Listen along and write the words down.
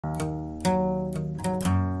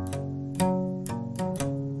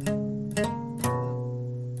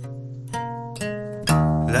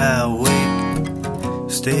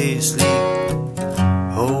stay asleep.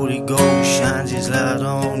 Holy Ghost shines his light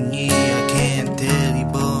on ye. I can't tell you,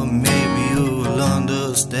 but maybe you'll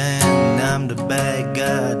understand. I'm the bad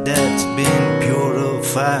guy that's been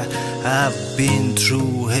purified. I've been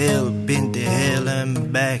through hell, been to hell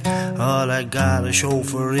and back. All I gotta show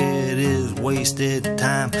for it is wasted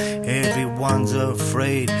time. Everyone's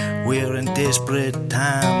afraid, we're in desperate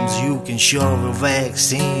times. You can shove a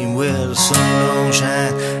vaccine where the sun don't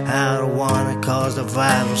shine. I don't wanna cause a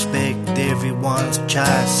virus, respect everyone's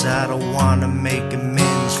choice. I don't wanna make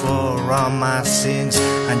amends for all my sins.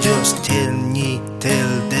 I'm just telling ye,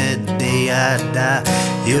 till the day I die.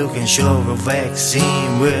 You can shove a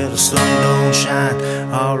vaccine where the sun don't shine.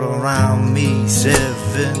 All around me,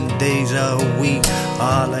 7 days a week.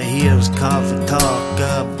 All I hear is coffee talk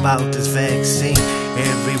about this vaccine.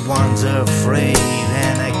 Everyone's afraid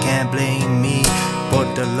and I can't blame me, but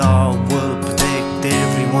the law will protect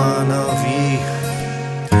every one of ye.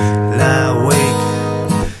 Lie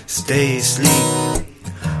awake, stay asleep.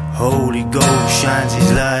 Holy Ghost shines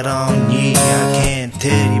his light on ye. I can't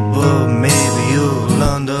tell you, but maybe you'll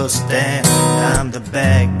understand. I'm the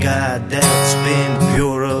bad guy that's been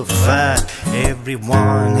purified.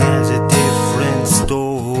 Everyone has a different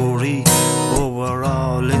story, but we're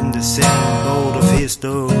all in the same boat of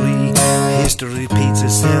history. History repeats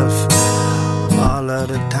itself all of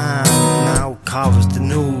the time. Now covers the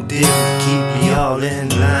new deal, keep me all in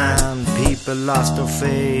line. People lost their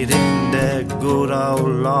faith in the good old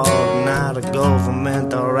Lord. Now the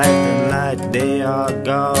government are acting like they are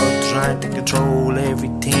God, trying to control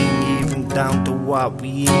everything, even down to what we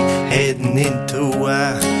eat. Heading into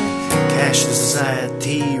a cashless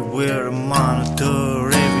society where they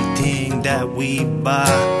monitor everything that we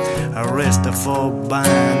buy. Arrested for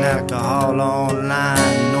buying alcohol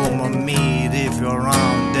online. No more meat if you're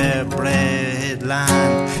on the bread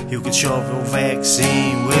line. You can shove your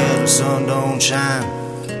vaccine where the sun don't shine.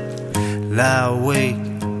 Lie awake,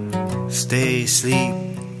 stay asleep.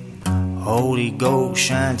 Holy Ghost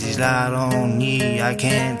shines his light on ye. I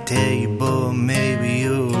can't tell you, but maybe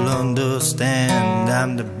you'll understand.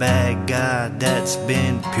 I'm the bad guy that's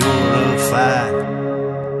been purified.